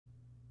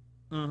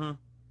Mm-hmm.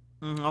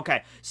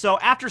 Okay, so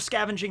after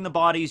scavenging the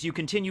bodies, you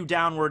continue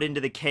downward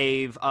into the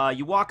cave.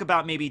 You walk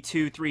about maybe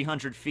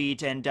 300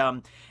 feet,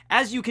 and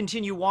as you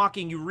continue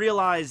walking, you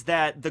realize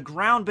that the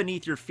ground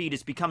beneath your feet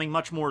is becoming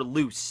much more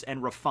loose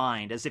and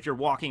refined, as if you're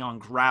walking on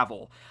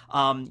gravel.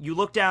 You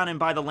look down, and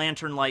by the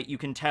lantern light, you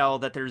can tell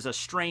that there's a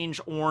strange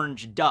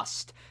orange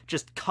dust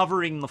just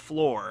covering the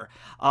floor.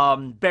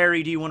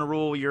 Barry, do you want to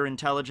roll your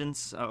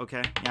intelligence?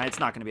 Okay, yeah, it's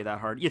not going to be that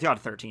hard. You got a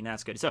 13,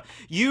 that's good. So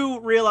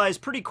you realize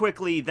pretty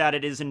quickly that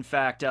it is, in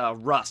fact,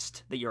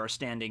 rust that you are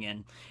standing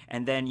in.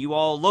 And then you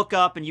all look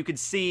up, and you can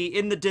see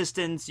in the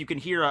distance, you can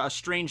hear a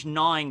strange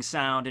gnawing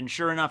sound, and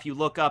sure enough, you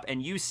look up,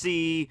 and you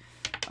see,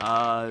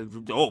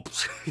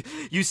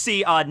 you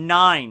see,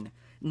 nine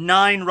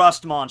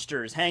rust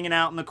monsters hanging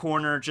out in the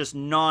corner, just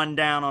gnawing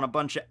down on a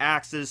bunch of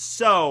axes.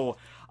 So,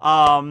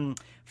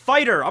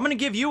 Fighter, I'm gonna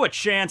give you a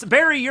chance.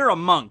 Barry, you're a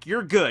monk.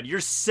 You're good. You're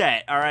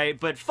set, alright?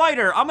 But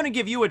Fighter, I'm gonna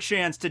give you a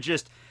chance to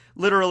just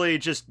literally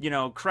just, you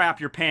know, crap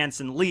your pants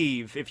and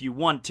leave if you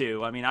want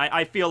to. I mean,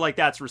 I feel like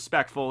that's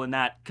respectful in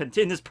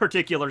this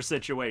particular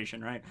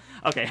situation, right?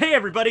 Okay, hey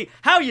everybody,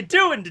 how you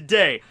doing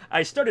today?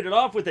 I started it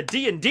off with a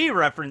D&D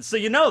reference, so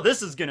you know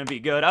this is gonna be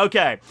good.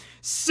 Okay,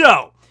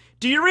 so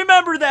do you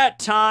remember that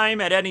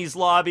time at Ennie's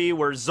lobby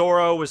where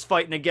Zoro was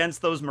fighting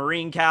against those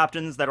Marine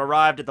captains that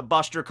arrived at the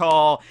Buster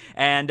Call,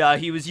 and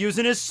he was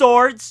using his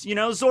swords? You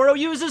know, Zoro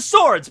uses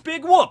swords.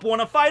 Big whoop.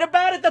 Want to fight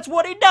about it? That's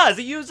what he does.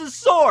 He uses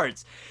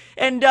swords.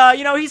 And,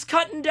 you know, he's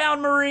cutting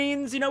down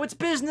Marines. You know, it's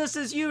business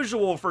as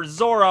usual for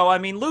Zoro. I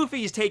mean,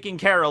 Luffy's taking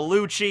care of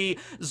Lucci.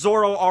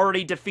 Zoro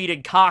already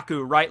defeated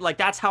Kaku, right? Like,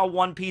 that's how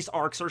One Piece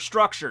arcs are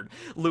structured.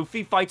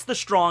 Luffy fights the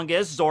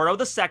strongest, Zoro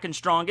the second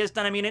strongest,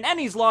 and I mean, in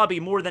Ennie's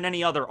lobby, more than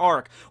any other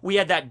arc, we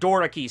had that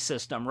Doriki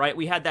system, right?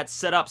 We had that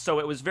set up so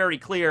it was very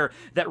clear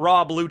that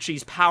Rob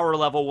Lucci's power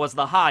level was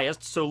the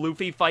highest, so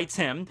Luffy fights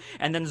him,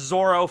 and then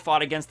Zoro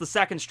fought against the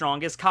second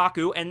strongest,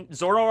 Kaku, and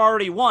Zoro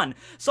already won.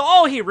 So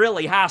all he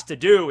really has to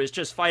do is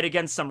just fight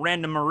against some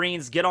random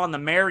Marines, get on the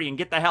Mary, and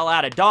get the hell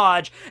out of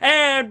Dodge,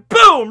 and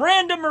boom!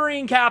 Random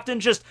Marine captain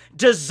just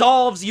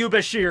dissolves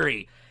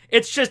Yubashiri.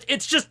 It's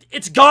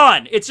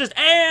gone.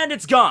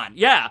 It's gone.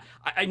 Yeah,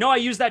 I know I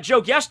used that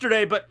joke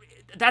yesterday, but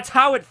that's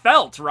how it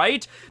felt,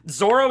 right?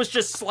 Zoro is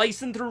just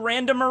slicing through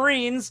random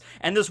Marines,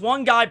 and this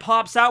one guy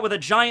pops out with a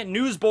giant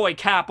newsboy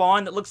cap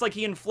on that looks like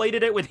he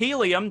inflated it with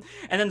helium,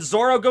 and then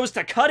Zoro goes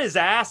to cut his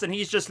ass, and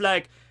he's just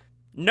like,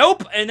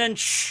 nope, and then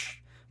shh.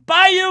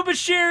 Bye,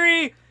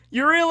 Yubashiri!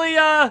 You really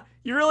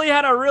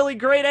had a really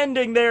great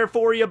ending there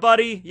for you,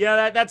 buddy.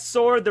 Yeah, that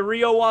sword, the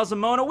Ryo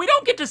Wazamono. We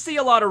don't get to see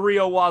a lot of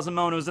Ryo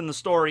Wazamonos in the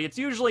story. It's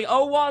usually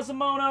O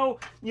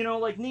Wazamono, you know,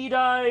 like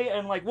Nidai,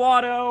 and like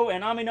Wado,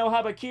 and Amino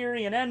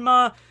Habakiri, and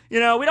Enma. You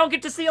know, we don't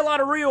get to see a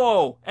lot of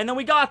Ryo. And then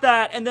we got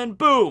that, and then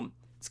boom,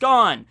 it's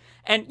gone.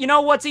 And you know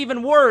what's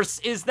even worse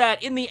is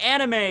that in the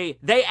anime,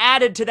 they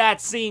added to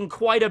that scene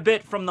quite a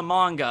bit from the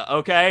manga,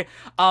 okay?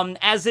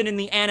 As in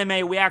the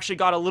anime, we actually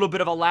got a little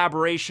bit of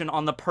elaboration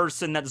on the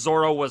person that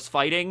Zoro was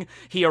fighting.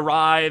 He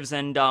arrives,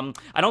 and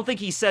I don't think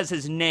he says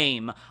his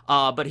name,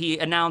 but he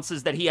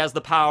announces that he has the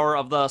power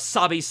of the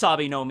Sabi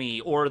Sabi no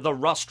Mi, or the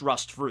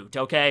Rust fruit,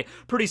 okay?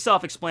 Pretty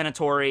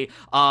self-explanatory.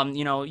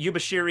 You know,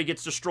 Yubashiri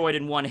gets destroyed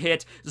in one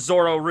hit.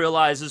 Zoro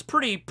realizes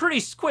pretty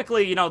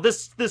quickly, you know,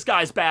 this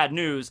guy's bad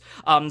news.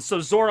 So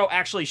Zoro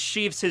actually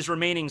sheaths his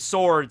remaining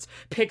swords,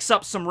 picks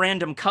up some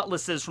random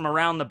cutlasses from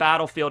around the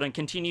battlefield, and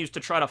continues to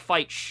try to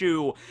fight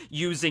Shu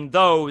using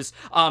those,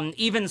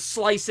 even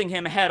slicing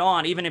him head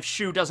on. Even if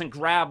Shu doesn't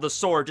grab the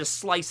sword, just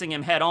slicing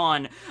him head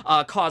on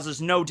causes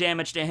no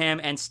damage to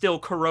him and still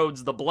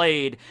corrodes the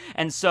blade.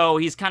 And so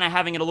he's kind of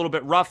having it a little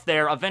bit rough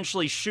there.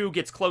 Eventually, Shu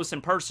gets close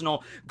and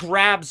personal,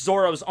 grabs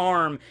Zoro's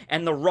arm,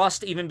 and the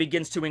rust even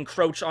begins to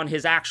encroach on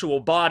his actual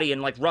body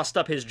and, like, rust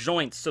up his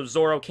joints so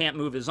Zoro can't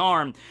move his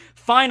arm.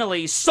 Finally,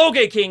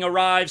 Sogeking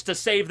arrives to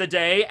save the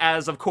day,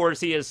 as of course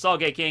he is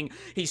Sogeking.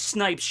 He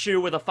snipes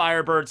Shu with a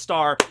Firebird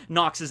Star,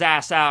 knocks his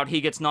ass out, he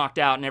gets knocked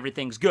out, and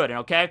everything's good,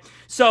 okay?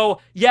 So,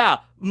 yeah,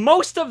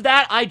 most of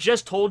that I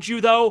just told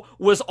you, though,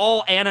 was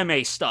all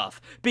anime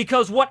stuff.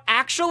 Because what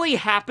actually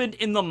happened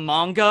in the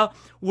manga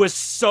was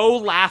so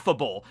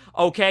laughable,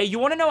 okay? You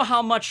want to know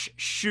how much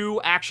Shu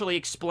actually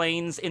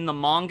explains in the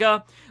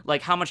manga?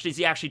 Like, how much does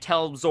he actually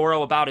tell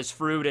Zoro about his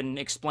fruit and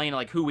explain,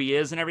 like, who he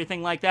is and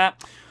everything like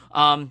that?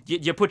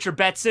 You put your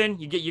bets in?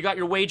 You got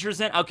your wagers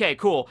in? Okay,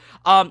 cool.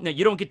 No,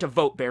 you don't get to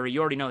vote, Barry.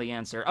 You already know the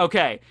answer.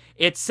 Okay,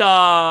 it's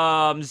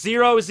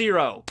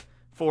 0-0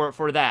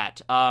 for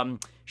that.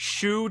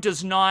 Shu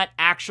does not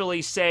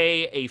actually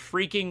say a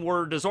freaking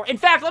word to Zoro. In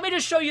fact, let me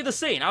just show you the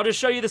scene. I'll just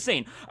show you the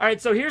scene. All right,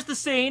 so here's the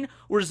scene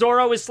where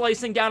Zoro is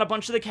slicing down a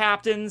bunch of the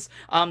captains,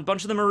 a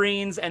bunch of the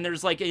Marines, and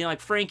there's like, you know, like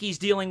Frankie's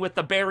dealing with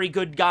the very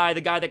good guy, the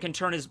guy that can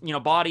turn his, you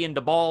know, body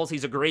into balls.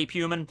 He's a grape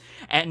human.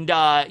 And,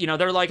 you know,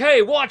 they're like,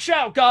 hey, watch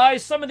out,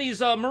 guys. Some of these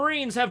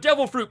Marines have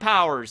devil fruit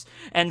powers.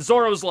 And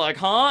Zoro's like,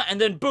 huh?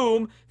 And then,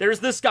 boom,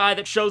 there's this guy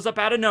that shows up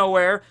out of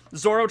nowhere.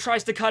 Zoro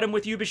tries to cut him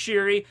with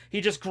Yubashiri. He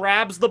just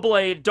grabs the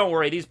blade. Don't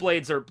worry, these these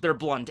blades they're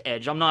blunt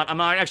edge. I'm not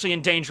actually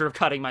in danger of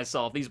cutting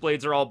myself. These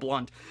blades are all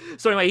blunt.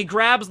 So anyway, he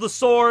grabs the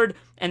sword,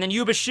 and then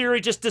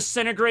Yubashiri just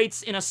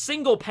disintegrates in a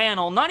single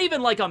panel, not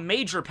even like a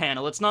major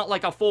panel. It's not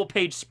like a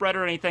full-page spread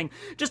or anything.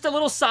 Just a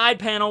little side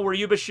panel where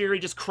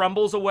Yubashiri just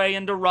crumbles away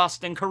into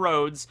rust and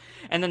corrodes,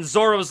 and then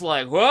Zoro's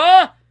like,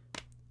 what?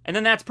 And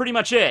then that's pretty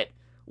much it.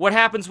 What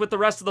happens with the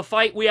rest of the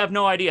fight, we have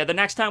no idea. The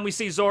next time we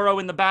see Zoro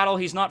in the battle,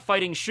 he's not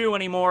fighting Shu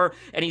anymore,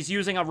 and he's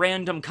using a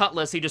random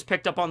cutlass he just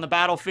picked up on the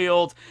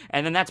battlefield,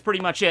 and then that's pretty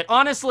much it.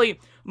 Honestly,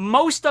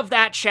 most of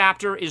that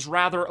chapter is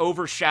rather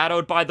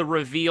overshadowed by the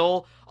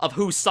reveal of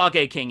who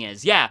Sogeking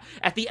is. Yeah,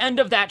 at the end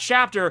of that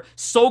chapter,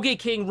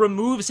 Sogeking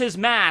removes his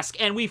mask,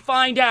 and we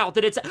find out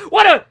that it's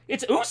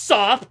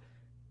Usopp?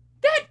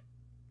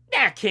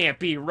 That can't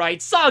be right.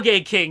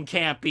 Sogeking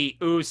can't be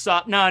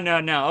Usopp.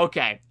 No.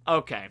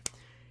 Okay.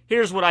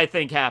 Here's what I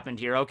think happened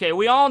here, okay?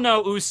 We all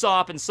know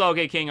Usopp and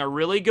Sogeking are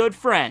really good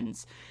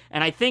friends,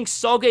 and I think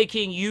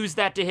Sogeking used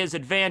that to his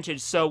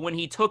advantage, so when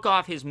he took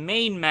off his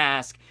main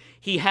mask,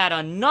 he had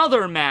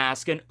another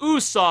mask, an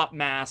Usopp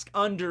mask,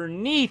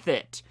 underneath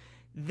it.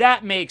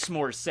 That makes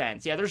more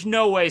sense. Yeah, there's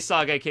no way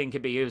Sogeking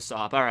could be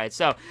Usopp. Alright,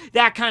 so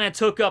that kind of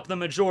took up the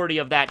majority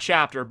of that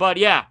chapter, but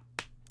yeah,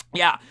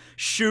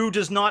 Shu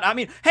does not, I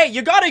mean, hey,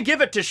 you gotta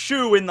give it to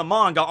Shu in the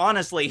manga,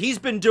 honestly. He's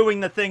been doing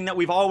the thing that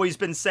we've always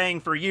been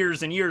saying for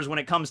years and years when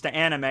it comes to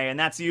anime, and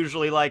that's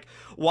usually like,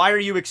 why are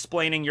you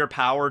explaining your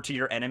power to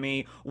your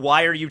enemy?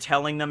 Why are you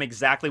telling them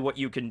exactly what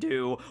you can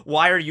do?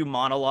 Why are you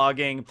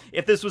monologuing?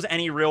 If this was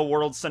any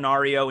real-world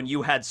scenario and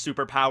you had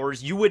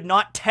superpowers, you would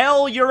not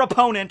tell your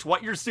opponent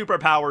what your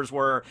superpowers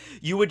were.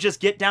 You would just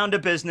get down to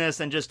business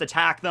and just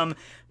attack them.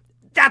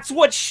 That's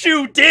what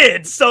Shu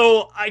did,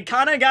 so I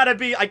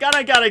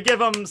gotta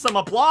give him some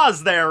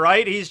applause there,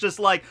 right? He's just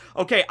like,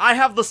 okay, I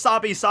have the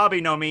Sabi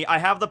Sabi no Mi, I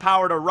have the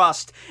power to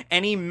rust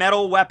any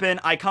metal weapon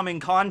I come in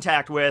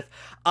contact with.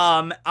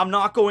 I'm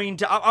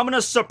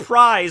gonna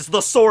surprise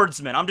the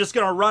swordsman. I'm just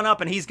gonna run up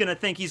and he's gonna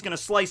think he's gonna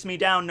slice me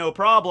down, no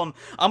problem.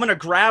 I'm gonna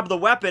grab the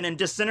weapon and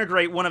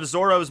disintegrate one of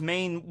Zoro's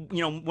main,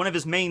 one of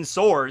his main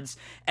swords,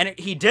 and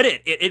he did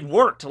it. It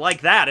worked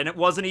like that, and it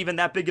wasn't even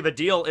that big of a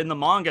deal in the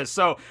manga,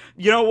 so,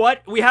 you know what?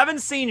 We haven't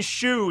seen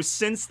Shu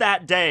since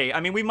that day. I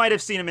mean, we might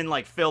have seen him in,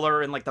 like,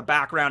 filler and, like, the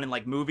background in,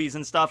 like, movies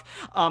and stuff,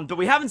 but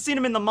we haven't seen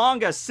him in the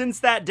manga since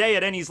that day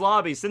at Eni's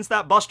Lobby, since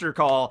that Buster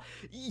Call.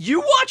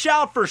 You watch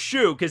out for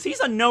Shu, because he's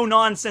a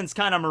no-nonsense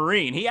kind of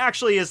Marine. He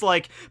actually is,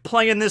 like,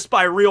 playing this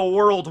by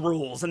real-world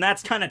rules, and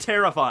that's kind of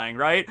terrifying,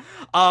 right?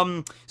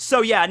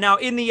 So yeah, now,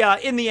 in the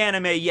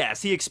anime,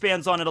 yes, he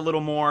expands on it a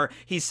little more.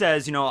 He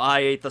says, I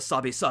ate the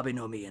Sabi Sabi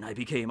no Mi, and I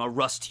became a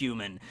rust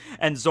human.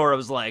 And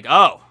Zoro's like,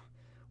 oh,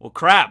 well,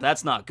 crap,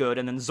 that's not good.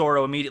 And then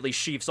Zoro immediately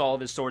sheaths all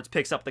of his swords,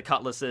 picks up the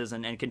cutlasses,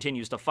 and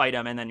continues to fight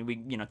him, and then we,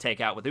 take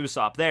out with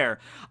Usopp there.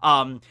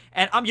 I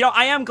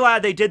am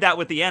glad they did that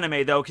with the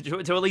anime, though, to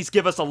at least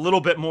give us a little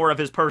bit more of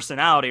his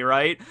personality,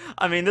 right?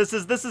 I mean, this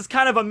is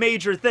kind of a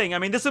major thing. I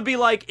mean, this would be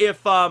like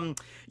if,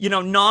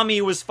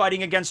 Nami was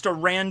fighting against a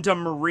random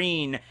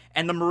Marine,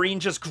 and the Marine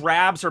just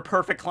grabs her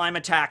perfect climb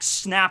attack,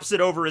 snaps it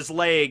over his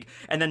leg,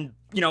 and then,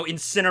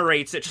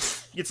 incinerates it.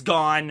 It's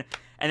gone.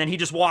 And then he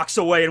just walks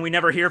away and we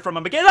never hear from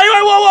him again. Like,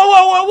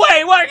 whoa,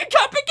 wait,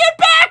 get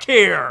back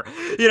here!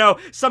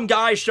 Some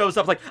guy shows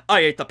up like, I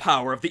ate the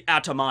power of the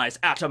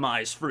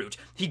atomized fruit.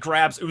 He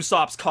grabs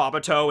Usopp's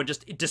Kabuto and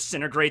just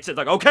disintegrates it,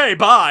 like, okay,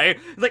 bye!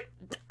 Like,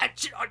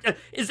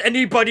 is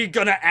anybody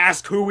gonna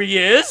ask who he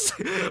is?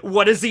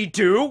 What does he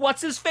do?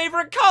 What's his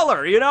favorite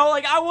color?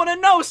 Like, I wanna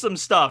know some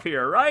stuff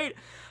here, right?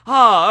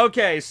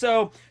 Okay,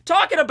 so,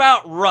 talking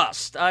about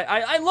rust,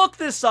 I looked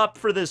this up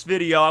for this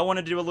video. I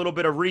wanted to do a little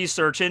bit of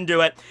research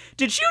into it.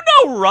 Did you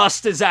know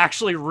rust is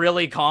actually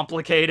really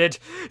complicated?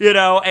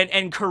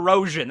 And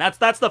corrosion.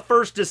 That's the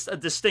first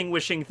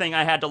distinguishing thing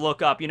I had to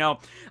look up,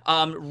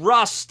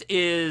 rust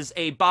is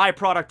a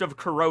byproduct of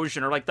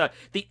corrosion, or like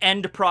the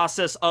end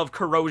process of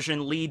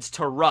corrosion leads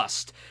to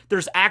rust.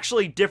 There's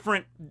actually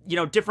different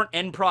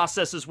end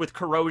processes with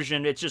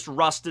corrosion. It's just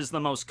rust is the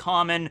most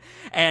common,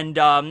 and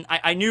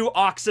I knew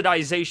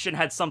oxidization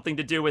had something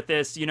to do with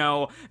this,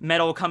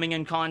 metal coming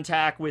in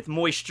contact with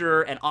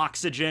moisture and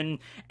oxygen,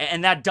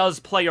 and that does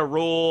play a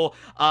role,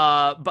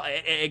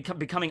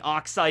 becoming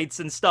oxides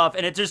and stuff,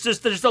 and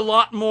there's a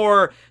lot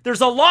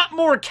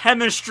more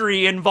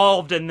chemistry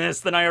involved in this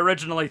than I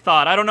originally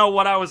thought. I don't know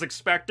what I was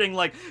expecting,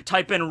 like,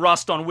 type in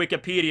rust on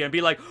Wikipedia and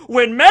be like,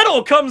 when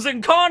metal comes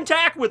in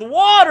contact with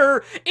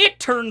water, it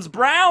turns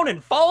brown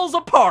and falls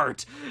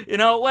apart.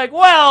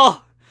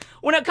 Well,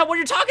 when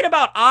you're talking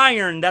about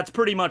iron, that's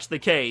pretty much the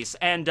case,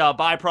 and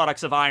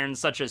byproducts of iron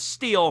such as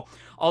steel,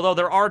 although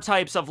there are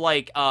types of,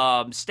 like,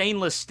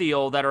 stainless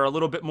steel that are a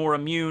little bit more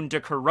immune to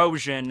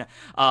corrosion.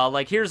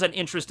 Like, here's an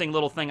interesting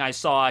little thing I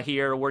saw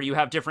here, where you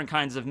have different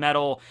kinds of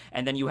metal,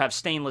 and then you have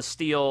stainless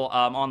steel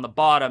on the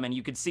bottom, and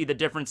you can see the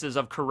differences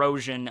of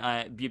corrosion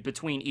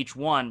between each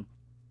one.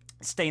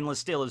 Stainless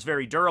steel is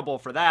very durable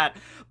for that,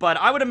 but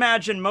I would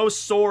imagine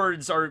most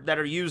swords that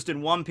are used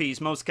in One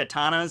Piece, most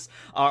katanas,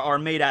 are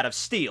made out of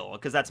steel,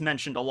 because that's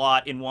mentioned a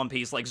lot in One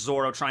Piece, like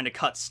Zoro trying to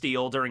cut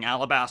steel during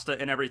Alabasta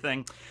and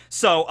everything.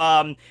 So,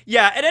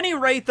 yeah, at any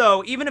rate,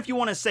 though, even if you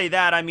want to say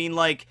that, I mean,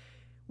 like,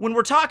 when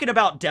we're talking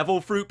about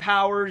devil fruit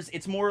powers,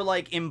 it's more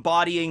like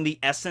embodying the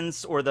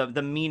essence or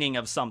the meaning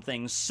of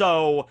something.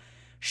 So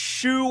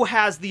Shu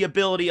has the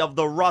ability of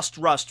the rust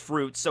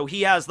fruit, so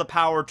he has the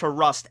power to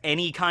rust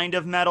any kind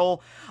of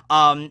metal,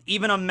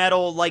 even a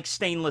metal like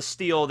stainless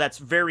steel that's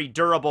very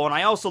durable. And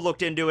I also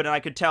looked into it and I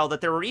could tell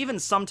that there were even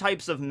some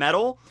types of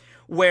metal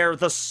where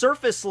the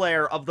surface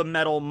layer of the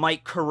metal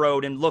might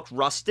corrode and look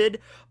rusted,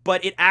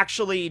 but it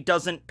actually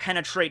doesn't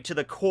penetrate to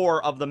the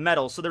core of the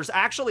metal. So there's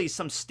actually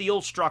some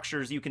steel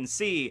structures you can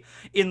see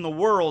in the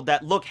world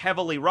that look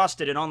heavily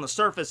rusted, and on the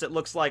surface it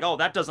looks like, oh,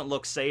 that doesn't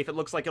look safe, it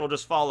looks like it'll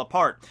just fall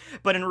apart.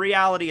 But in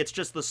reality, it's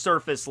just the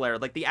surface layer,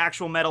 like the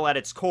actual metal at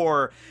its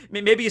core.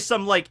 Maybe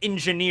some, like,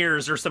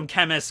 engineers or some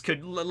chemists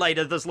could light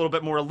this a little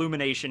bit more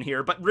illumination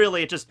here, but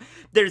really it just,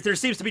 there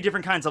seems to be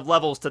different kinds of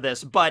levels to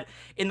this. But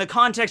in the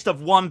context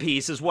of One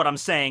Piece is what I'm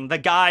saying, the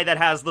guy that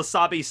has the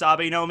Sabi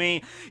Sabi no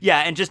Mi, yeah,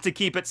 and just to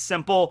keep it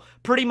simple,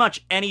 pretty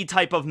much any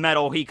type of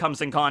metal he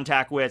comes in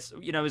contact with,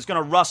 you know, is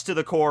going to rust to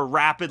the core,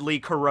 rapidly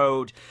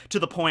corrode to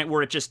the point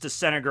where it just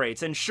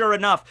disintegrates. And sure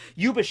enough,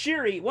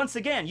 Yubashiri, once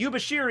again,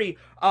 Yubashiri,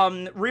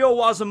 Ryo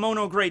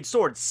Wazamono grade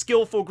sword,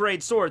 skillful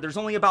grade sword. There's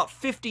only about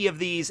 50 of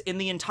these in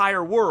the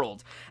entire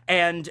world.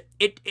 And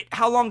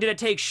how long did it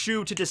take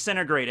Shu to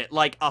disintegrate it?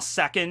 Like a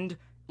second?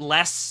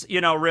 Less,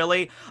 you know,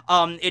 really.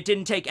 It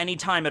didn't take any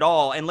time at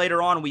all, and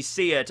later on we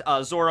see it,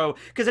 Zoro,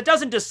 because it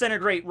doesn't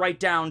disintegrate right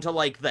down to,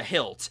 like, the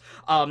hilt.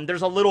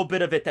 There's a little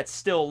bit of it that's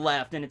still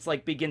left, and it's,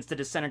 like, begins to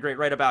disintegrate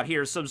right about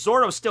here. So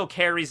Zoro still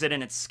carries it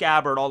in its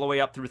scabbard all the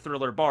way up through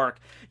Thriller Bark.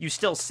 You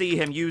still see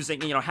him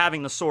using, you know,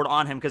 having the sword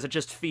on him, because it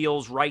just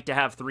feels right to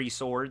have 3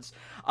 swords.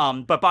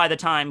 But by the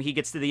time he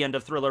gets to the end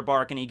of Thriller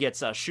Bark and he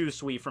gets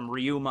Shusui from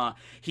Ryuma,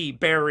 he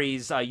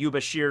buries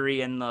Yubashiri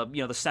in the,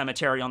 you know, the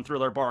cemetery on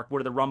Thriller Bark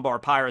where the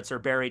Rumbar Pirates are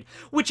buried,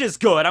 which is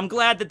good. I'm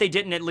glad that they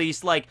didn't at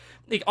least, like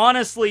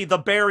honestly, the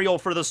burial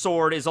for the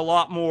sword is a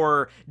lot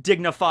more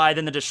dignified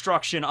than the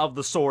destruction of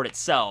the sword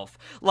itself.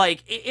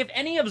 Like, if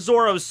any of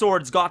Zoro's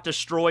swords got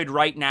destroyed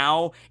right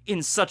now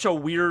in such a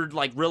weird,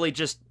 like, really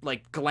just,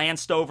 like,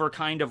 glanced over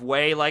kind of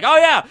way, like, oh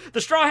yeah,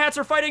 the Straw Hats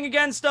are fighting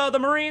against the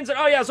Marines, and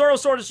oh yeah,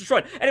 Zoro's sword is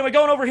destroyed. Anyway,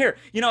 going over here,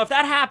 you know, if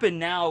that happened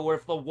now, or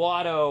if the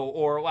Wado,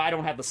 or, well, I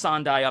don't have the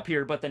Sandai up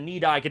here, but the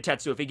Nidai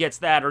Kitetsu, if he gets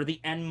that, or the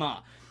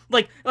Enma,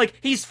 like,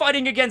 he's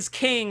fighting against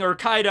King or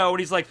Kaido, and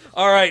he's like,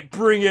 alright,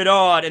 bring it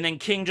on, and then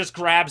King just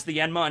grabs the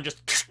Enma and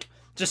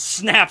just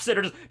snaps it,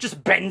 or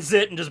just bends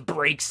it and just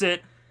breaks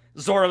it.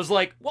 Zoro's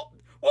like, what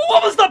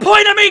was the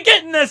point of me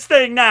getting this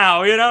thing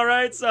now, you know,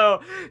 right?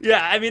 So,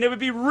 yeah, I mean, it would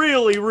be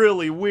really,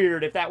 really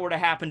weird if that were to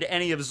happen to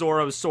any of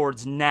Zoro's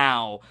swords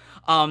now.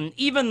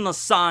 Even the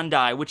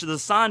Sandai, which the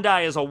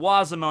Sandai is a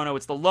Wazamono,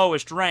 it's the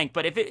lowest rank,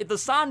 but if the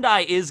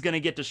Sandai is going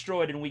to get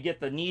destroyed and we get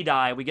the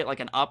Nidai, we get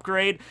like an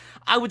upgrade,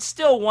 I would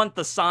still want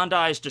the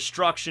Sandai's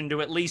destruction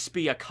to at least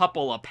be a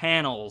couple of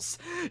panels,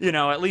 you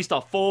know, at least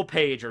a full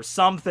page or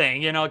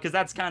something, you know, because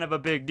that's kind of a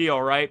big deal,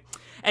 right?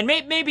 And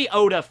maybe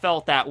Oda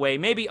felt that way.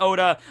 Maybe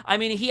Oda, I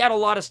mean, he had a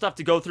lot of stuff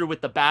to go through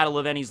with the Battle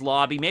of Enies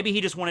Lobby. Maybe he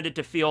just wanted it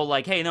to feel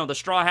like, hey, no, the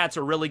Straw Hats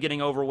are really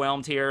getting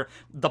overwhelmed here.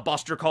 The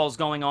Buster Call's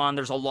going on.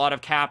 There's a lot of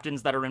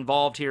captains that are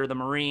involved here, the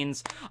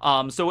Marines.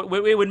 So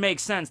it would make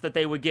sense that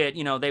they would get,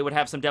 you know, they would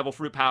have some Devil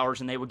Fruit powers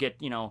and they would get,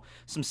 you know,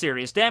 some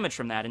serious damage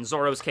from that. In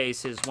Zoro's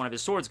case, one of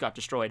his swords got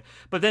destroyed.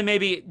 But then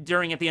maybe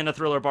at the end of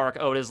Thriller Bark,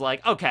 Oda's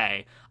like,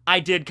 okay, I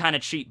did kind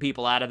of cheat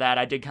people out of that.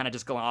 I did kind of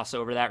just gloss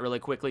over that really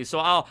quickly. So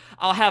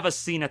I'll have a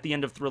scene at the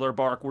end of Thriller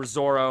Bark where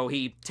Zoro,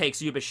 he takes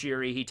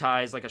Yubashiri, he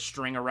ties like a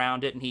string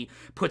around it, and he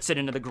puts it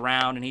into the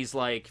ground, and he's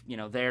like, you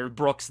know,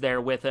 Brook's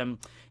there with him,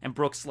 and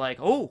Brook's like,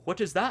 oh,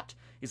 what is that?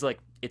 He's like,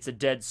 it's a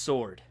dead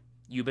sword,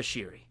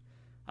 Yubashiri.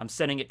 I'm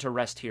sending it to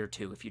rest here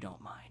too, if you don't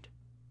mind.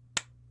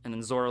 And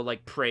then Zoro,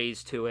 like,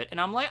 prays to it. And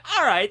I'm like,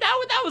 alright,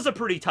 that was a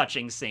pretty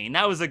touching scene.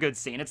 That was a good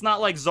scene. It's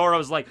not like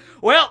Zoro's like,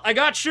 well, I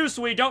got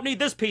Shusui, don't need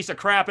this piece of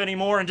crap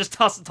anymore, and just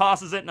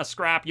tosses it in a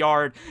scrap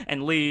yard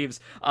and leaves.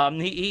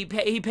 He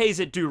pays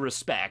it due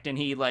respect. And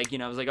he, like, you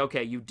know, was like,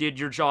 okay, you did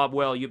your job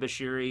well,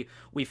 Yubashiri.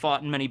 We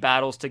fought in many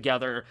battles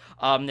together.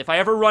 If I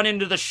ever run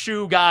into the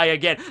Shu guy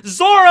again,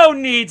 Zoro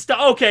needs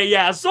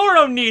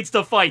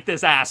to fight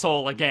this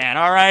asshole again,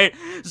 alright?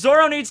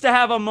 Zoro needs to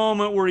have a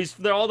moment where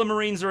all the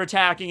Marines are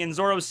attacking, and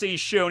Zoro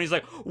sees Shu, and he's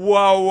like,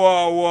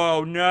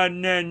 whoa,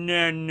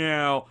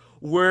 no.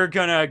 We're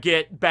gonna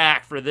get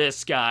back for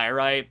this guy,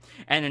 right?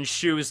 And then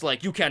Shu's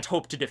like, you can't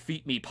hope to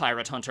defeat me,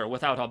 Pirate Hunter,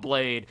 without a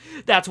blade.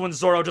 That's when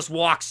Zoro just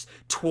walks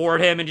toward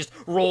him and just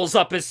rolls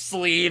up his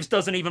sleeves,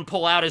 doesn't even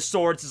pull out his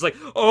swords. He's like,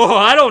 oh,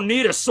 I don't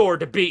need a sword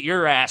to beat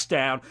your ass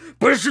down.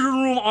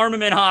 Room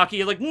armament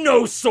hockey, like,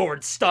 no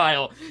sword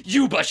style.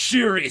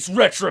 Yubashiri's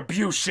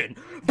retribution.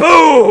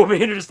 Boom!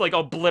 And it just, like,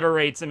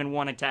 obliterates him in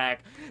one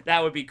attack.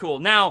 That would be cool.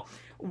 Now,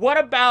 What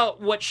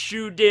about what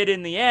Shu did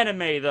in the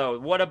anime, though?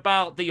 What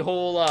about the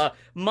whole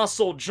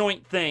muscle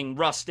joint thing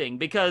rusting?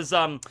 Because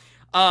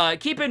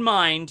keep in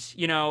mind,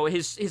 you know,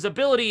 his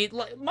ability,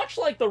 much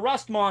like the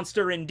rust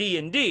monster in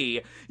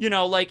D&D, you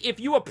know, like, if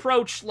you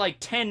approach, like,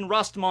 10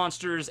 rust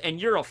monsters and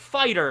you're a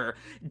fighter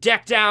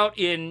decked out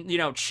in, you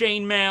know,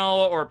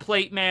 chainmail or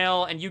plate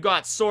mail, and you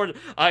got sword,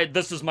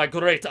 this is my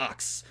great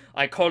axe.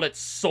 I call it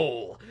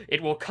Soul.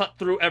 It will cut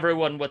through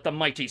everyone with the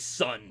mighty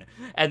sun.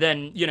 And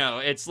then, you know,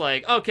 it's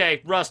like,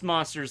 okay, rust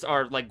monsters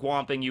are, like,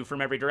 gwomping you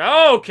from every direction.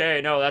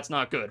 Okay, no, that's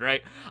not good,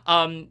 right?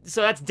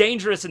 So that's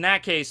dangerous in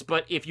that case,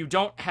 but if you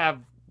don't have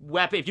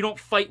if you don't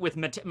fight with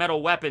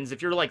metal weapons,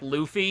 if you're like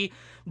Luffy,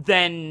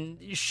 then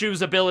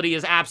Shu's ability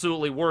is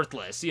absolutely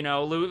worthless. You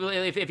know,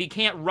 if he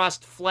can't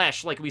rust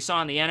flesh like we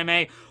saw in the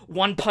anime,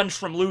 one punch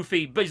from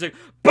Luffy, but he's like,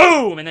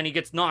 boom, and then he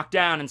gets knocked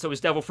down, and so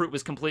his Devil Fruit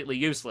was completely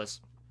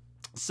useless.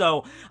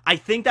 So, I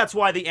think that's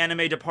why the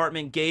anime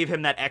department gave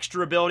him that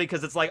extra ability,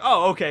 because it's like,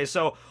 oh, okay,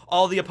 so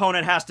all the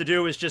opponent has to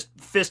do is just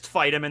fist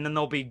fight him and then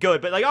they'll be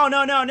good. But like, oh,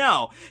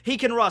 no, he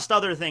can rust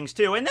other things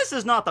too. And this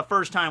is not the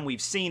first time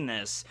we've seen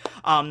this.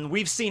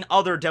 We've seen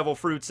other Devil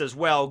Fruits as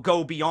well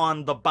go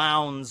beyond the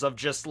bounds of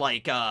just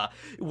like,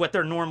 what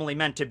they're normally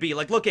meant to be.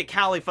 Like, look at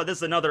Califa, this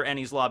is another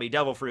Enies Lobby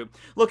Devil Fruit.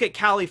 Look at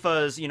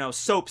Califa's, you know,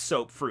 soap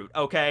fruit,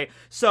 okay?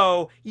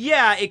 So,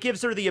 yeah, it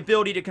gives her the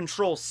ability to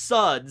control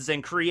suds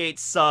and create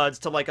suds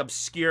to like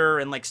obscure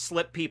and like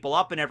slip people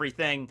up and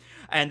everything,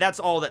 and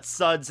that's all that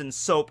suds and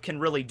soap can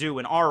really do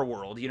in our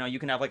world. You know, you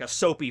can have like a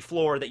soapy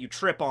floor that you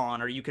trip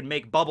on, or you can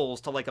make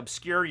bubbles to like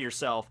obscure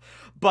yourself.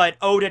 But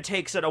Oda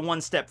takes it a one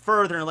step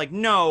further and like,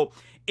 no,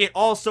 it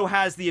also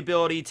has the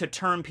ability to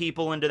turn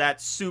people into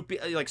that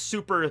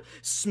super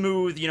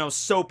smooth, you know,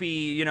 soapy,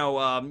 you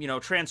know,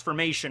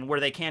 transformation where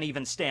they can't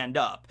even stand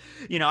up.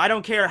 You know, I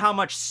don't care how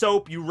much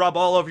soap you rub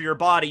all over your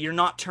body, you're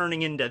not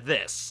turning into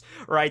this,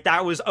 right?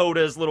 That was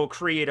Oda's little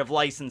creative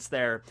license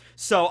there.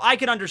 So I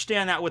can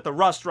understand that with the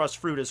rust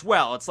fruit as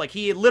well. It's like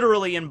he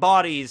literally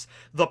embodies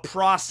the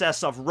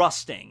process of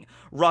rusting.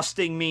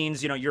 Rusting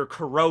means, you know, you're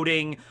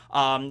corroding,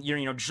 your,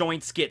 you know,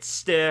 joints get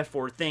stiff,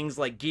 or things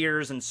like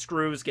gears and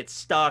screws get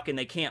stuck and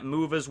they can't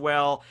move as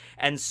well,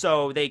 and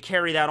so they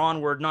carry that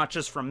onward not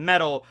just from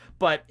metal,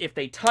 but if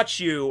they touch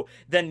you,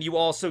 then you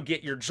also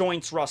get your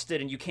joints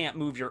rusted and you can't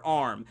move your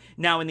arm.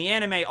 Now, in the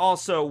anime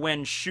also,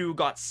 when Shu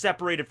got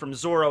separated from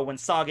Zoro, when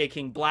Sage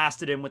King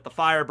blasted him with the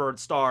Firebird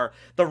Star,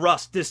 the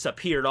rust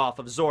disappeared off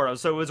of Zoro,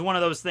 so it was one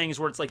of those things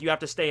where it's like you have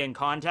to stay in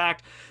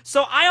contact.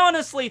 So I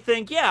honestly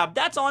think, yeah,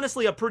 that's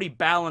honestly a pretty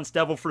balanced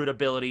Devil Fruit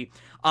ability.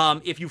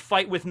 If you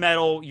fight with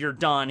metal, you're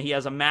done. He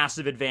has a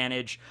massive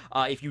advantage.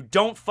 If you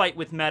don't fight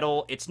with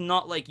metal, it's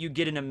not like you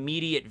get an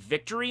immediate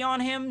victory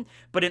on him,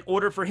 but in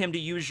order for him to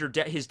use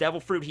his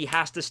Devil Fruit, he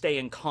has to stay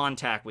in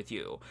contact with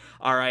you.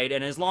 Alright,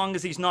 and as long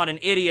as he's not an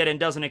idiot and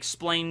doesn't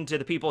explain to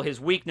the people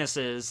his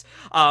weaknesses,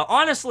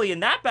 honestly,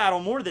 in that battle,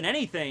 more than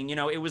anything, you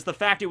know, it was the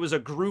fact it was a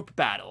group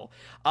battle.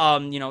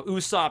 You know,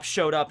 Usopp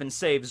showed up and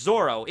saved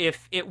Zoro.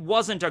 If it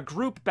wasn't a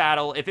group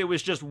battle, if it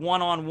was just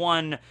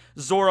one-on-one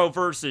Zoro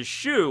versus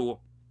Shu,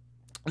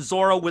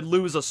 Zoro would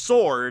lose a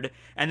sword,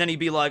 and then he'd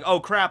be like, oh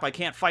crap, I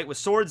can't fight with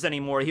swords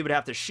anymore. He would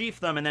have to sheath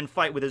them and then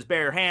fight with his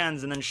bare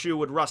hands, and then Shu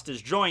would rust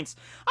his joints.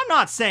 I'm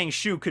not saying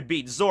Shu could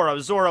beat Zoro.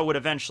 Zoro would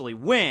eventually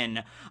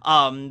win,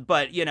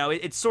 but, you know,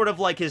 it's sort of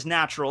like his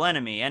natural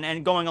enemy.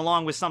 And going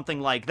along with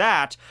something like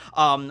that,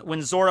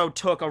 when Zoro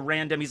took a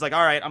random, he's like,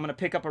 alright, I'm gonna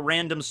pick up a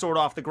random sword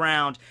off the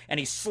ground, and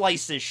he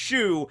slices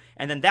Shu,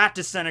 and then that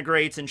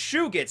disintegrates, and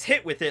Shu gets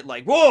hit with it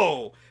like,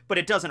 whoa! But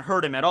it doesn't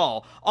hurt him at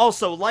all.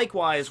 Also,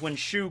 likewise, when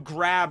Shu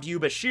grabbed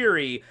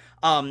Yubashiri,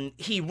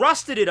 he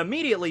rusted it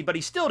immediately, but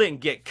he still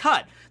didn't get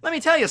cut. Let me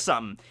tell you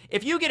something.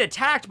 If you get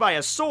attacked by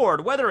a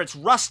sword, whether it's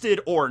rusted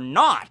or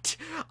not,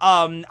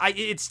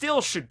 it still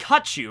should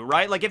cut you,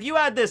 right? Like, if you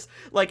had this,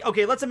 like,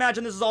 okay, let's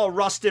imagine this is all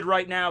rusted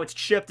right now, it's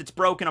chipped, it's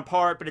broken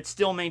apart, but it's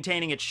still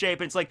maintaining its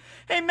shape, and it's like,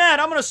 hey man,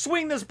 I'm gonna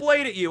swing this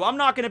blade at you. I'm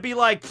not gonna be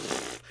like,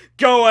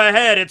 go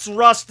ahead, it's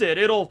rusted,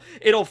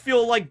 it'll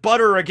feel like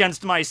butter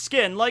against my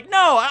skin. Like,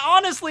 no,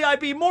 honestly,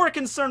 I'd be more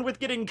concerned with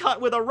getting cut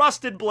with a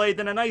rusted blade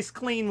than a nice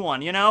clean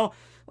one, you know?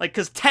 Like,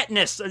 because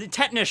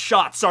tetanus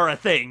shots are a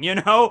thing, you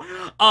know?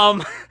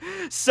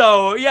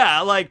 So,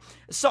 yeah, like,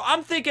 so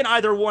I'm thinking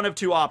either one of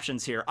two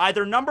options here.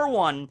 Either, number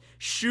one,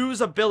 Shu's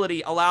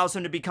ability allows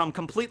him to become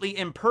completely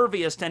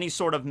impervious to any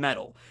sort of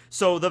metal.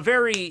 So the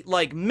very,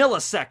 like,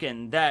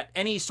 millisecond that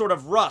any sort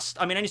of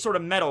any sort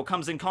of metal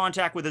comes in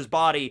contact with his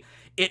body,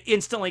 it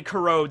instantly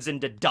corrodes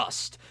into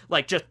dust.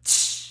 Like,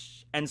 just...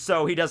 and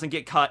so he doesn't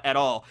get cut at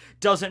all.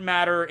 Doesn't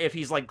matter if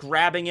he's, like,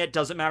 grabbing it,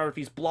 doesn't matter if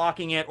he's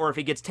blocking it, or if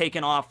he gets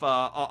taken off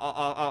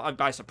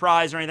by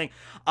surprise or anything.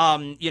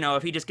 You know,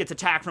 if he just gets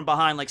attacked from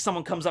behind, like,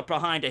 someone comes up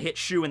behind to hit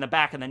Shu in the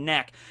back of the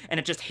neck, and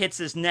it just hits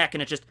his neck,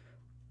 and it just...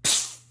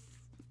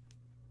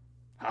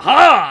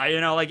 Aha!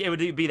 You know, like, it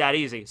would be that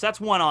easy. So that's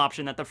one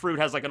option, that the fruit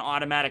has, like, an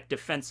automatic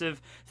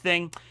defensive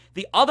thing.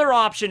 The other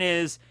option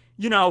is...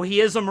 you know, he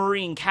is a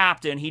Marine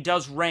captain, he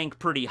does rank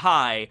pretty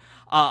high,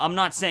 I'm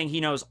not saying he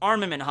knows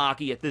armament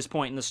hockey at this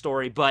point in the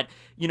story, but,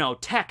 you know,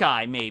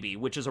 Tekai maybe,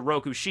 which is a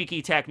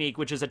Rokushiki technique,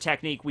 which is a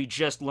technique we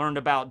just learned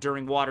about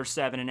during Water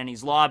 7 in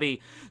Eni's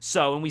lobby.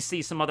 So, and we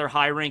see some other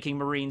high-ranking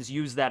Marines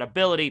use that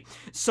ability.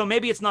 So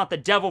maybe it's not the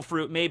Devil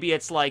Fruit, maybe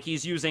it's like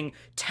he's using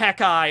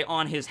Tekai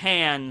on his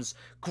hands,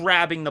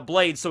 grabbing the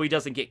blade so he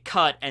doesn't get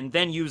cut, and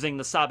then using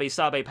the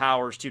Sabe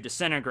powers to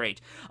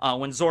disintegrate.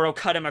 When Zoro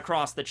cut him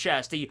across the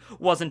chest, he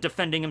wasn't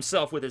defending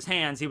himself with his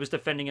hands, he was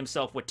defending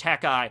himself with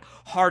Tekai,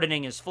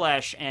 hardening his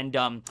flesh, and,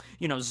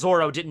 you know,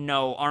 Zoro didn't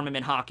know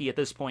armament hockey at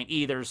this point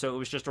either, so it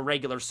was just a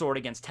regular sword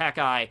against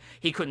Tekai.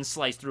 He couldn't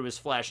slice through his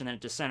flesh, and then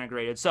it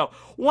disintegrated. So,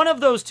 one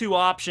of those two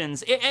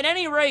options. At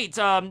any rate,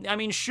 I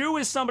mean, Shu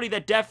is somebody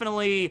that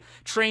definitely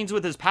trains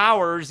with his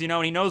powers, you know,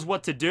 and he knows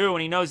what to do,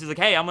 and he knows, he's like,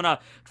 hey, I'm gonna,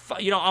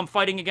 you know, I'm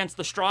fighting against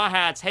the Straw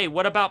Hats. Hey,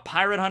 what about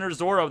Pirate Hunter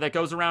Zoro that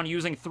goes around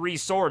using 3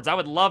 swords? I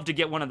would love to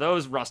get one of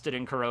those rusted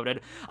and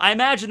corroded. I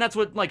imagine that's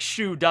what, like,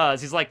 Shu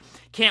does. He's like,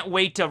 can't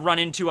wait to run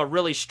into a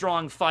really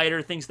strong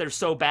fighter, thinks they're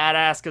so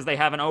badass because they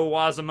have an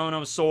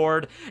Owazamono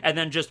sword, and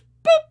then just,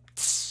 boop,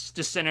 tss,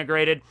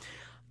 disintegrated.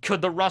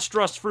 Could the Rust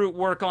Fruit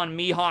work on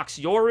Mihawk's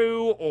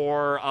Yoru,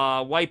 or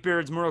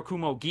Whitebeard's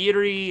Murakumo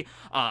Giri,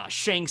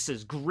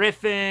 Shanks's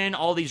Griffin,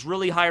 all these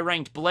really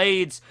high-ranked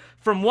blades?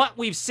 From what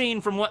we've seen,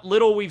 from what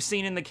little we've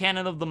seen in the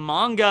canon of the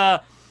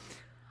manga,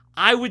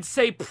 I would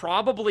say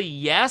probably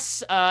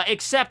yes,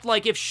 except,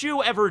 like, if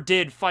Shu ever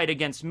did fight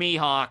against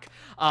Mihawk,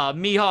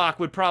 Mihawk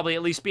would probably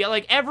at least be,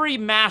 like, every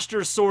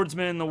master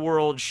swordsman in the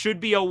world should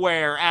be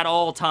aware at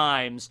all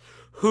times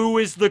who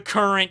is the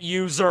current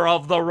user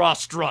of the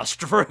Rust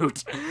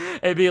Fruit.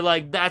 It'd be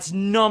like, that's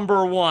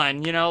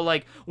 #1, you know,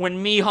 like,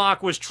 when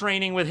Mihawk was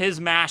training with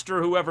his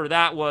master, whoever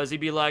that was, he'd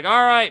be like,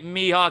 alright,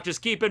 Mihawk,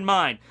 just keep in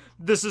mind,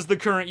 this is the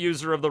current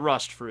user of the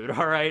Rust Fruit,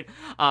 alright?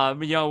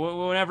 You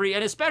know, whenever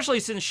and especially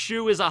since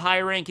Shu is a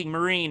high-ranking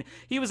Marine,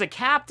 he was a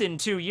captain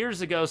 2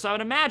 years ago, so I would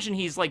imagine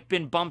he's, like,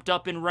 been bumped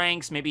up in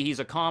ranks, maybe he's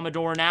a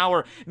Commodore now,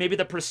 or maybe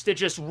the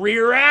prestigious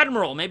Rear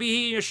Admiral,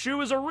 maybe Shu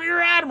is a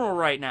Rear Admiral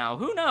right now,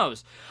 who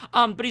knows?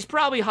 But he's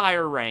probably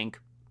higher rank.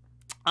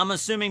 I'm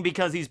assuming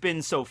because he's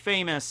been so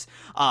famous,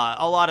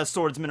 a lot of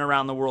swordsmen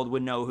around the world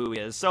would know who he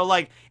is. So,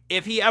 like,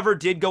 if he ever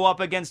did go up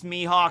against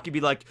Mihawk, he'd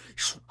be like,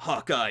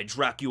 Hawkeye,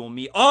 Dracula,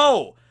 me.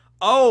 Oh,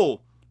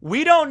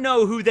 we don't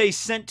know who they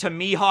sent to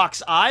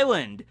Mihawk's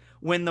Island.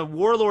 When the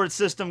Warlord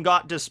system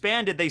got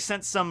disbanded, they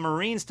sent some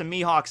Marines to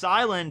Mihawk's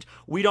Island.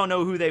 We don't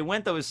know who they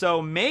went, though,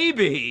 so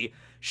maybe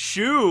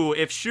Shu,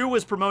 if Shu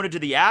was promoted to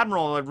the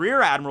Admiral, a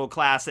Rear Admiral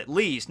class at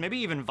least, maybe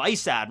even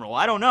Vice Admiral,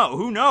 I don't know,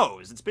 who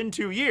knows? It's been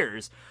 2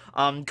 years.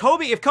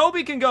 If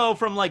Kobe can go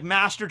from, like,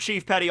 Master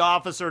Chief Petty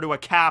Officer to a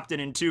Captain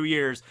in 2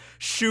 years,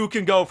 Shu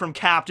can go from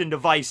Captain to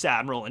Vice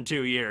Admiral in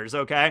 2 years,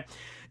 okay?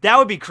 That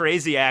would be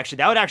crazy, actually.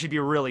 That would actually be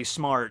really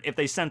smart if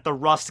they sent the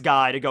Rust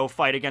guy to go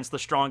fight against the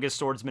strongest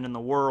swordsman in the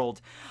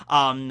world.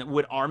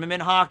 Would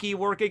armament hockey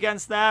work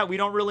against that? We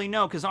don't really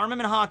know, because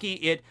armament hockey,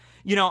 it,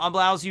 you know,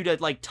 allows you to,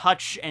 like,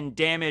 touch and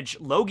damage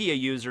Logia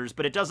users,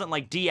 but it doesn't,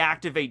 like,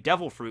 deactivate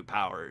Devil Fruit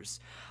powers.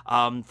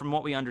 From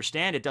what we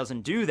understand, it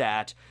doesn't do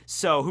that,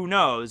 so who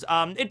knows?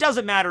 It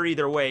doesn't matter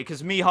either way,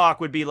 because Mihawk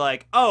would be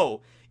like,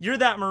 oh, you're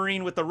that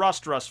Marine with the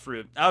Rust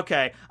Fruit.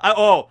 Okay.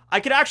 I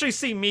could actually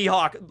see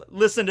Mihawk.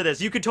 Listen to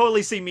this. You could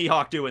totally see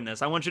Mihawk doing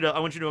this. I want you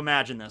to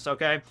imagine this,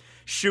 okay?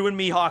 Shu and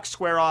Mihawk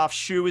square off.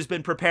 Shu has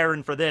been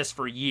preparing for this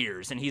for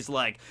years, and he's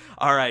like,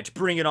 all right,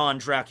 bring it on,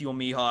 Dracula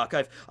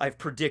Mihawk. I've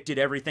predicted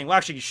everything. Well,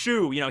 actually,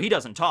 Shu, you know, he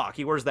doesn't talk.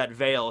 He wears that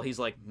veil. He's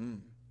like,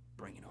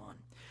 bring it on.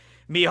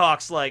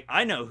 Mihawk's like,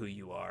 I know who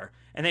you are.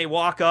 And they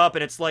walk up,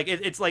 and it's like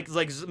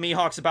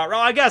Mihawk's about, oh,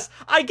 I guess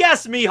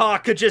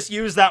Mihawk could just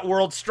use that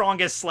world's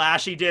strongest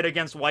slash he did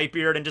against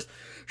Whitebeard and just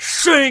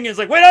shing, and it's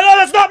like, wait, no,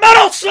 that's not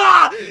metal!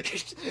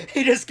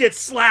 He just gets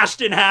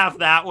slashed in half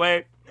that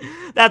way.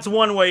 That's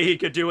one way he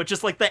could do it,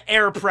 just like the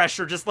air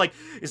pressure, just like,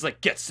 it's like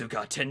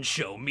Getsuga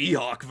Tensho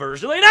Mihawk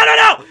version. Like,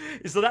 no!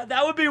 So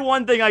that would be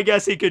one thing I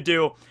guess he could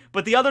do.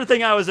 But the other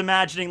thing I was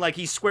imagining, like,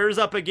 he squares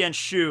up against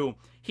Shu,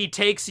 he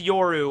takes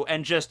Yoru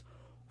and just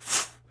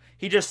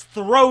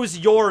throws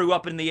Yoru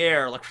up in the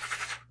air, like,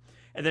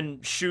 and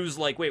then Shu's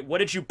like, wait, what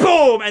did you,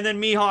 boom! And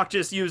then Mihawk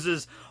just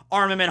uses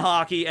armament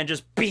hockey and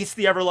just beats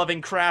the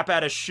ever-loving crap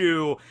out of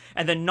Shu,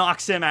 and then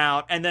knocks him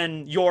out, and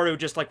then Yoru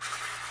just like,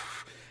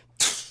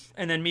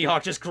 and then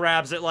Mihawk just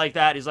grabs it like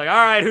that. He's like,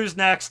 alright, who's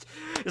next?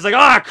 He's like,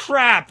 ah,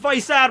 crap,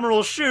 Vice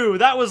Admiral Shu,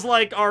 that was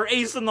like our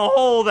ace in the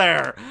hole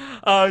there.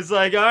 He's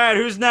like, alright,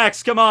 who's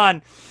next? Come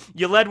on.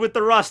 You led with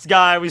the Rust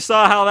guy, we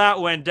saw how that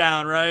went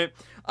down, right?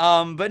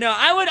 But no,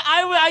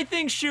 I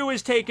think Shu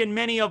has taken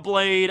many a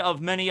blade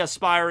of many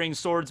aspiring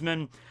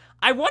swordsmen.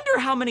 I wonder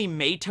how many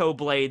Meito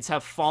blades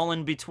have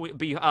fallen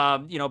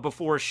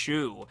before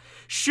Shu.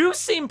 Shu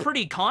seemed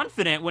pretty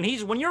confident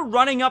when you're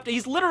running up to,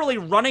 he's literally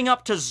running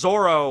up to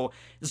Zoro.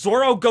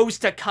 Zoro goes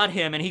to cut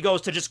him and he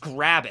goes to just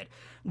grab it.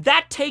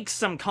 that takes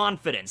some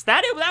confidence.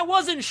 That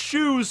wasn't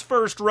Shu's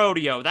first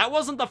rodeo. That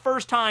wasn't the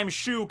first time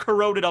Shu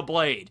corroded a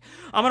blade.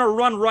 I'm gonna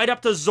run right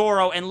up to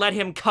Zoro and let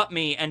him cut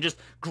me and just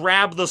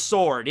grab the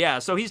sword. Yeah,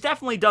 so he's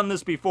definitely done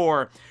this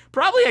before.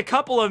 Probably a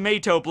couple of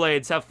Meito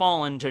blades have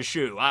fallen to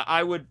Shu.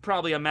 I would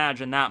probably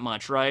imagine that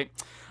much, right?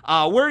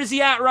 Where is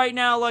he at right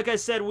now? Like I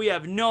said, we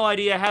have no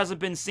idea. Hasn't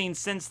been seen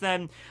since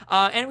then.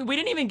 And we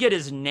didn't even get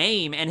his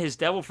name and his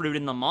devil fruit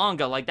in the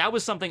manga. Like, that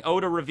was something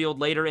Oda revealed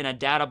later in a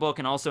data book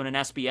and also in an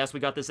SBS. We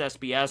got this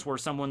SBS where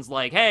someone's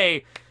like,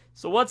 hey,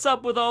 so what's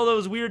up with all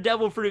those weird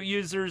devil fruit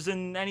users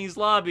in Eni's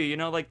lobby? You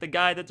know, like the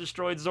guy that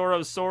destroyed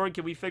Zoro's sword.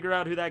 Can we figure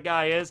out who that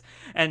guy is?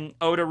 And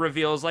Oda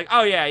reveals, like,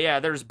 oh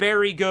yeah, there's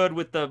Berry Good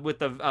with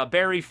the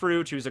berry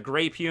fruit, who's a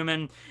grape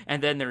human,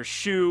 and then there's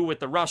Shu with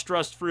the rust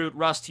fruit,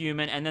 rust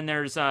human, and then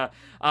there's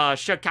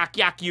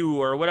Shikakyaku,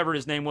 or whatever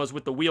his name was,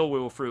 with the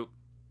wheel fruit,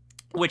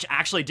 which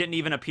actually didn't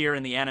even appear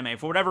in the anime.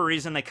 For whatever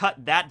reason, they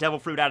cut that devil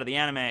fruit out of the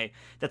anime.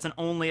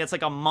 It's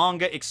like a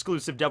manga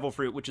exclusive devil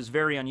fruit, which is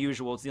very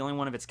unusual. It's the only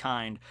one of its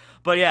kind.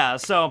 But yeah,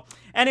 so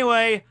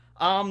anyway,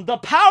 the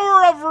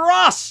power of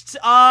rust,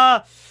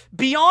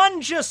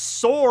 beyond just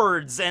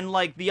swords and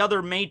like the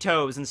other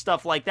Meitos and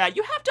stuff like that,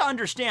 you have to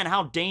understand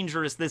how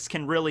dangerous this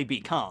can really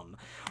become,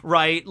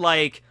 right?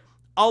 Like,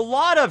 a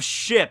lot of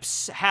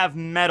ships have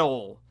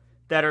metal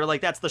that are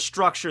like, that's the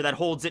structure that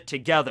holds it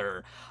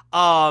together.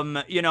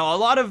 You know, a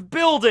lot of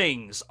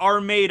buildings are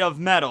made of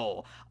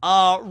metal.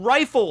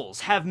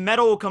 Rifles have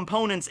metal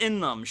components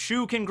in them.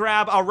 Shu can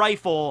grab a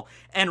rifle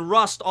and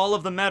rust all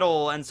of the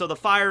metal, and so the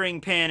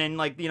firing pin and,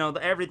 like, you know,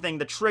 everything,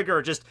 the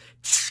trigger just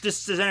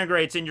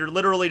disintegrates, and you're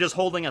literally just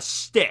holding a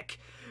stick,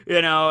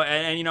 you know,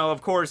 and you know,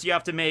 of course, you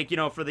have to make, you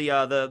know, for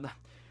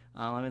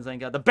let me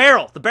think, the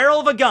barrel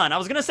of a gun. I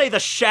was gonna say the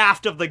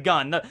shaft of the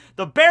gun.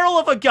 The barrel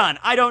of a gun.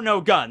 I don't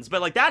know guns,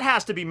 but like that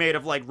has to be made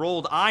of like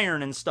rolled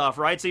iron and stuff,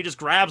 right? So he just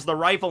grabs the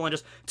rifle and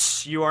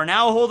just, you are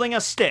now holding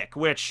a stick,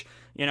 which,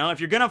 you know, if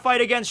you're gonna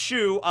fight against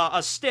Shu,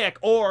 a stick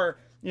or,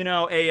 you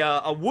know,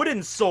 a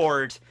wooden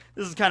sword.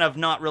 This is kind of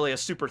not really a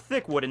super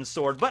thick wooden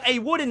sword, but a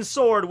wooden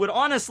sword would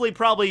honestly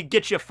probably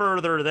get you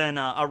further than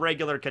a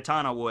regular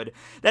katana would.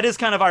 That is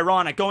kind of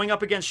ironic. Going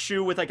up against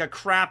Shu with like a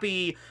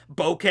crappy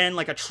boken,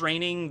 like a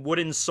training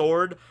wooden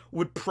sword,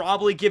 would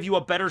probably give you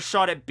a better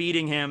shot at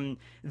beating him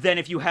than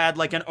if you had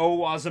like an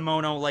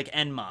Owazamono like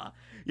Enma.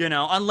 You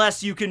know,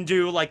 unless you can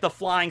do like the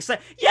flying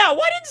yeah,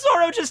 why did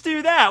Zoro just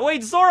do that?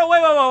 Wait, Zoro,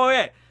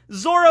 wait.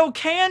 Zoro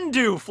can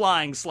do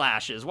flying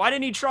slashes. Why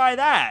didn't he try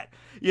that?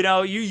 You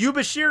know,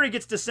 Yubashiri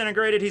gets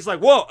disintegrated. He's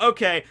like, whoa,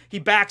 okay. He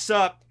backs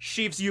up,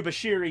 sheaves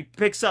Yubashiri,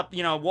 picks up,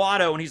 you know,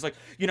 Wado, and he's like,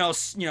 you know,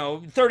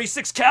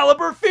 36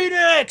 caliber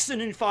Phoenix, and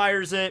then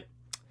fires it.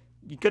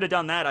 You could have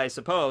done that, I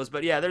suppose.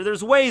 But yeah,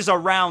 there's ways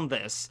around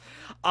this.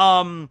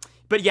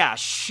 But yeah,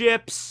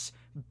 ships,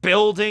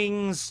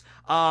 buildings,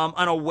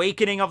 an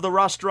awakening of the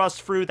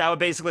rust fruit. That would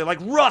basically like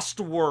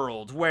Rust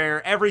World,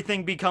 where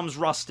everything becomes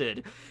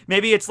rusted.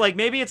 Maybe it's like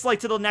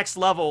to the next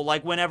level,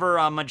 like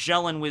whenever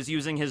Magellan was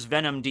using his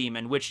Venom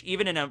Demon, which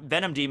even in a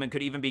Venom Demon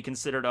could even be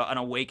considered an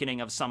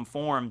awakening of some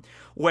form,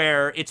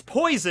 where it's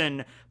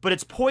poison, but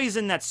it's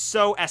poison that's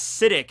so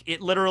acidic,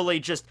 it literally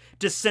just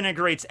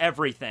disintegrates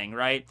everything,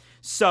 right?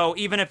 So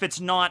even if it's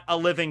not a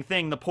living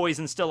thing, the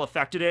poison still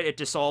affected it. It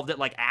dissolved it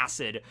like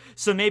acid.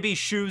 So maybe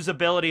Shu's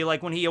ability,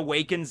 like when he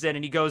awakens it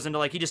and he goes into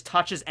like, he just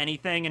touches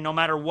anything and no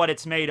matter what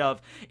it's made of,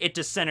 it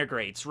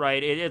disintegrates,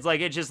 right? It's like,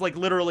 it just like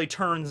literally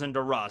turns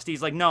into rust.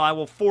 He's like, no, I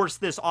will force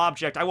this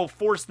object, I will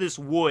force this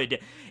wood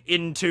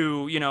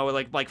into, you know,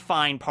 like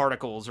fine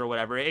particles or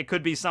whatever. It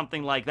could be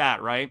something like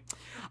that, right?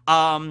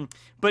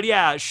 But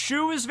yeah,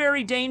 Shu is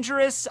very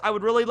dangerous. I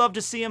would really love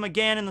to see him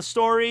again in the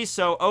story,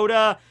 so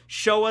Oda,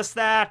 show us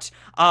that.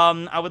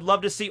 I would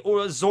love to see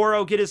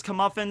Zoro get his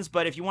comeuppance,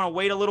 but if you want to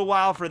wait a little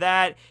while for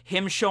that,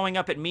 him showing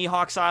up at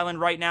Mihawk's Island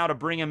right now to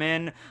bring him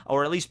in,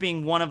 or at least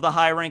being one of the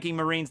high-ranking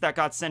Marines that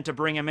got sent to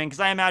bring him in, because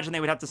I imagine they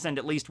would have to send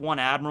at least one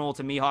Admiral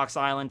to Mihawk's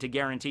Island to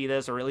guarantee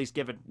this, or at least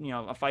give it, you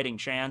know, a fighting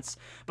chance.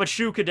 But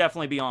Shu could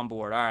definitely be on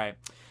board. All right.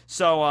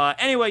 So,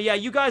 anyway, yeah,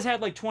 you guys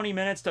had like 20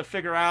 minutes to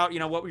figure out, you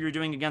know, what we were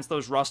doing against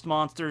those rust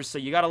monsters, so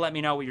you gotta let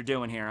me know what you're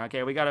doing here,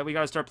 okay? We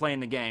gotta start playing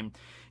the game.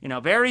 You know,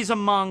 Barry's a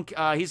monk,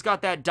 he's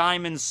got that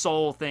diamond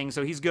soul thing,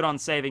 so he's good on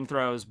saving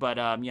throws, but,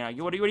 you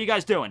know, what are you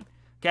guys doing?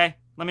 Okay?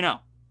 Let me know.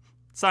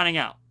 Signing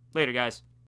out. Later, guys.